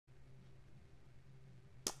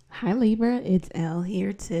Hi Libra, it's Elle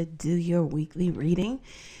here to do your weekly reading.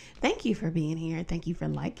 Thank you for being here. Thank you for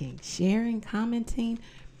liking, sharing, commenting,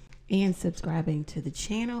 and subscribing to the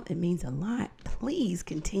channel. It means a lot. Please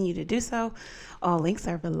continue to do so. All links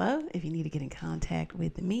are below. If you need to get in contact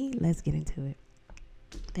with me, let's get into it.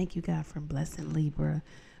 Thank you, God, for blessing Libra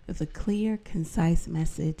with a clear, concise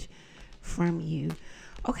message from you.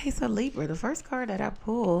 Okay, so Libra, the first card that I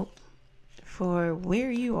pulled for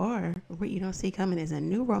where you are, what you don't see coming, is a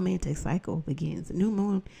new romantic cycle begins. New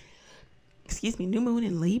moon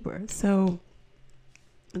in Libra. So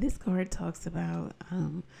this card talks about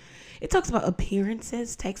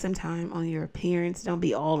appearances. Take some time on your appearance. Don't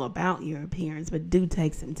be all about your appearance, but do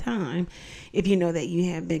take some time if you know that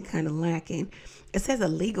you have been kind of lacking. It says a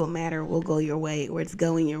legal matter will go your way, or it's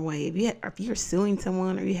going your way. If you're suing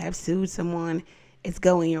someone or you have sued someone, it's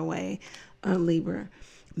going your way, Libra.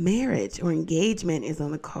 Marriage or engagement is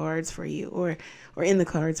on the cards for you, or in the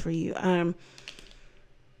cards for you.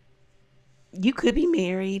 You could be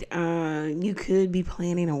married. You could be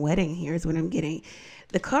planning a wedding. Here's what I'm getting.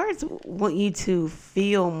 The cards want you to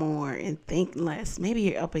feel more and think less. Maybe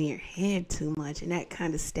you're up in your head too much, and that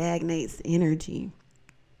kind of stagnates energy.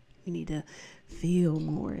 You need to feel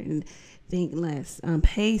more and think less.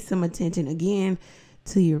 Pay some attention again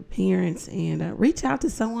to your appearance, and reach out to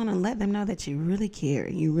someone and let them know that you really care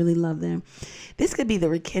and you really love them. This could be the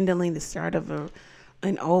rekindling, the start of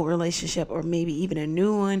an old relationship, or maybe even a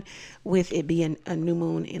new one. With it being a new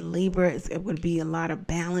moon in Libra, it would be a lot of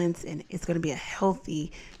balance, and it's going to be a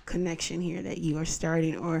healthy connection here that you are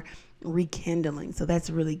starting or rekindling. So that's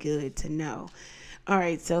really good to know. All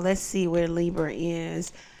right, so let's see where Libra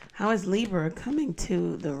is. How is Libra coming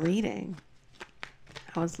to the reading?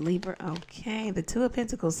 How is Libra? Okay, the Two of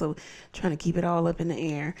Pentacles. So trying to keep it all up in the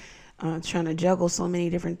air. Trying to juggle so many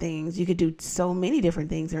different things. You could do so many different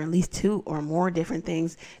things, or at least two or more different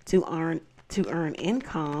things to earn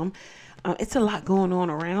income. It's a lot going on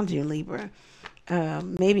around you, Libra.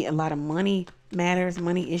 Maybe a lot of money matters,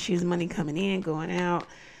 money issues, money coming in, going out.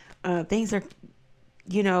 Things are,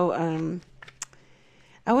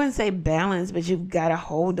 I wouldn't say balance, but you've got a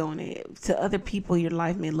hold on it. To other people, your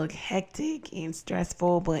life may look hectic and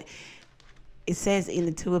stressful, but it says in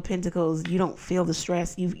the Two of Pentacles, you don't feel the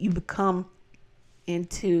stress. You become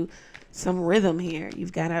into some rhythm here.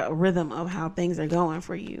 You've got a rhythm of how things are going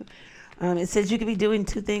for you. It says you could be doing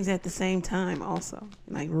two things at the same time also,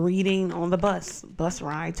 like reading on the bus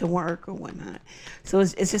ride to work or whatnot. So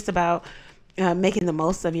it's just about making the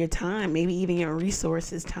most of your time, maybe even your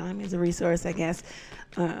resources. Time is a resource, I guess,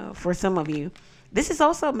 for some of you. This is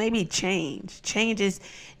also maybe changes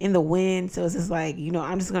in the wind. So it's just like,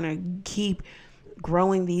 I'm just going to keep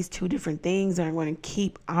growing these two different things, or I'm going to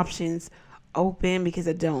keep options open because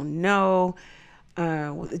I don't know.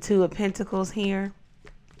 With the Two of Pentacles here.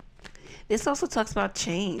 This also talks about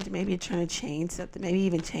change. Maybe you're trying to change something, maybe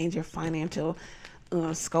even change your financial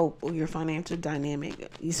scope or your financial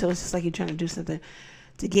dynamic. So it's just like you're trying to do something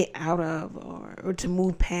to get out of, or to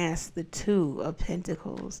move past the Two of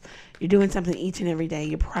Pentacles. You're doing something each and every day.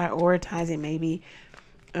 You're prioritizing maybe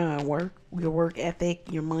your work ethic,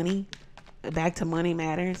 your money. Back to money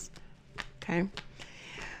matters. Okay.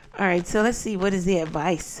 All right. So let's see. What is the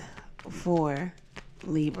advice for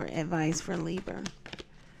Libra? Advice for Libra.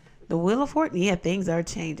 The Wheel of Fortune. Yeah, things are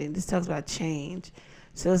changing. This talks about change.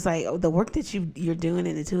 So it's like the work that you're doing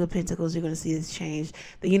in the Two of Pentacles, you're going to see this change.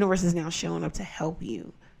 The universe is now showing up to help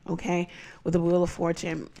you, okay? With the Wheel of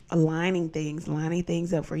Fortune, lining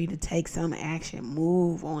things up for you to take some action,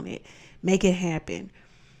 move on it, make it happen.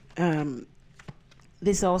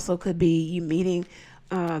 This also could be you meeting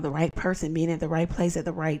the right person, being at the right place at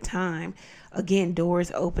the right time. Again,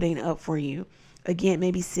 doors opening up for you. Again,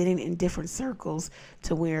 maybe sitting in different circles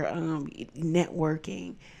to where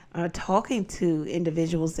networking, talking to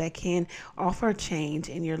individuals that can offer change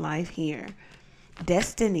in your life here.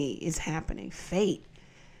 Destiny is happening. Fate.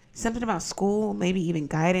 Something about school, maybe even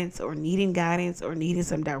guidance or needing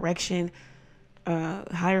some direction.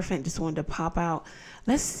 Hierophant just wanted to pop out.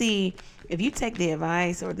 Let's see if you take the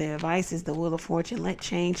advice, or the advice is the Wheel of Fortune. Let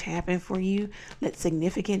change happen for you. Let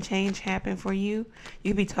significant change happen for you.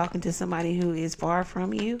 You'll be talking to somebody who is far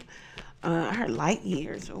from you. I heard light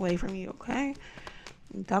years away from you, okay?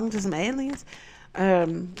 I'm talking to some aliens.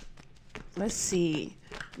 Let's see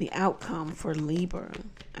the outcome for Libra.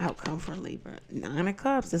 Nine of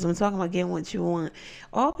Cups. That's what I'm talking about, getting what you want.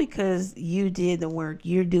 All because you did the work.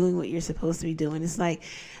 You're doing what you're supposed to be doing. It's like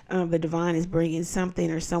the divine is bringing something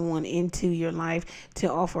or someone into your life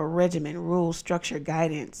to offer a regimen, rules, structure,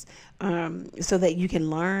 guidance, so that you can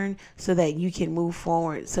learn, so that you can move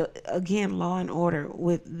forward. So again, law and order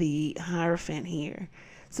with the Hierophant here.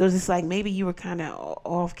 So it's just like maybe you were kind of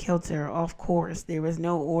off kilter, off course. There was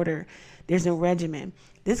no order. There's no regimen.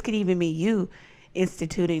 This could even be you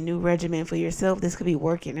instituting new regimen for yourself. This could be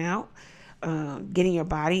working out, getting your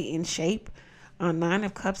body in shape. Nine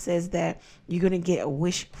of Cups says that you're going to get a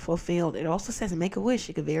wish fulfilled. It also says make a wish.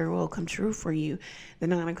 It could very well come true for you. The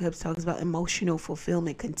Nine of Cups talks about emotional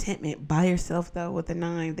fulfillment, contentment by yourself, though, with the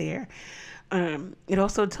 9 there. It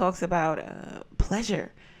also talks about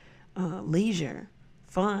pleasure, leisure,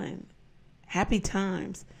 fun, happy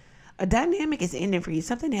times. A dynamic is ending for you.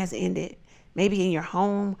 Something has ended. Maybe in your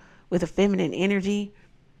home with a feminine energy.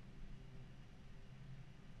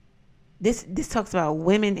 This talks about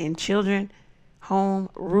women and children, home,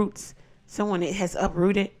 roots. Someone that has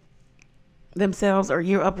uprooted themselves, or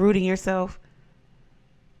you're uprooting yourself.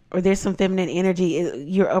 Or there's some feminine energy.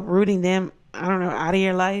 You're uprooting them, I don't know, out of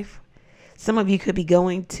your life. Some of you could be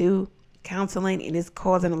going to counseling and it's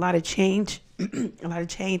causing a lot of change, a lot of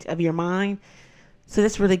change of your mind. So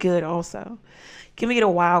that's really good also. Can we get a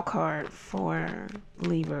wild card for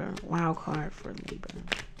Libra? Wild card for Libra.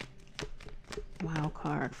 Wild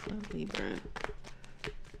card for Libra.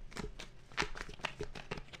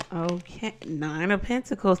 Okay, 9 of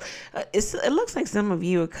Pentacles. It looks like some of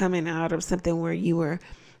you are coming out of something where you were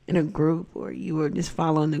in a group, or you were just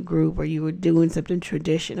following the group, or you were doing something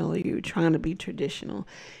traditional, or you were trying to be traditional.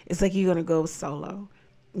 It's like you're going to go solo.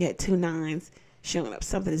 You got 2 9s showing up.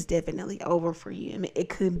 Something is definitely over for you. I mean, it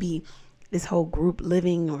could be this whole group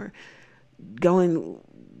living, or going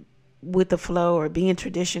with the flow, or being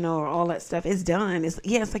traditional, or all that stuff. It's done. It's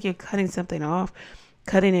like you're cutting something off,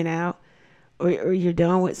 cutting it out, or you're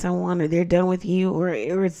done with someone, or they're done with you, or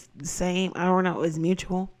it's the same. I don't know. It's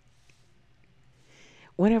mutual.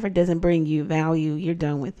 Whatever doesn't bring you value, you're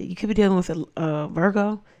done with it. You could be dealing with a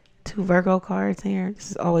Virgo. 2 Virgo cards here.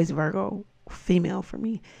 This is always Virgo female for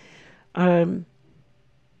me.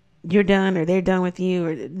 You're done, or they're done with you,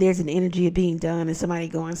 or there's an energy of being done and somebody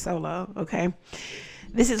going solo. Okay.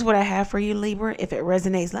 This is what I have for you, Libra. If it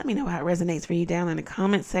resonates, let me know how it resonates for you down in the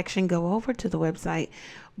comment section. Go over to the website,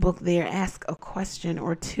 book there, ask a question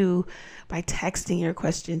or two by texting your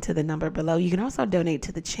question to the number below. You can also donate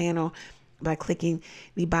to the channel by clicking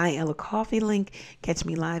the Buy Elle a Coffee link. Catch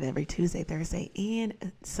me live every Tuesday, Thursday,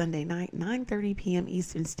 and Sunday night, 9:30 p.m.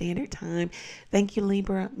 Eastern Standard Time. Thank you,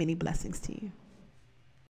 Libra. Many blessings to you.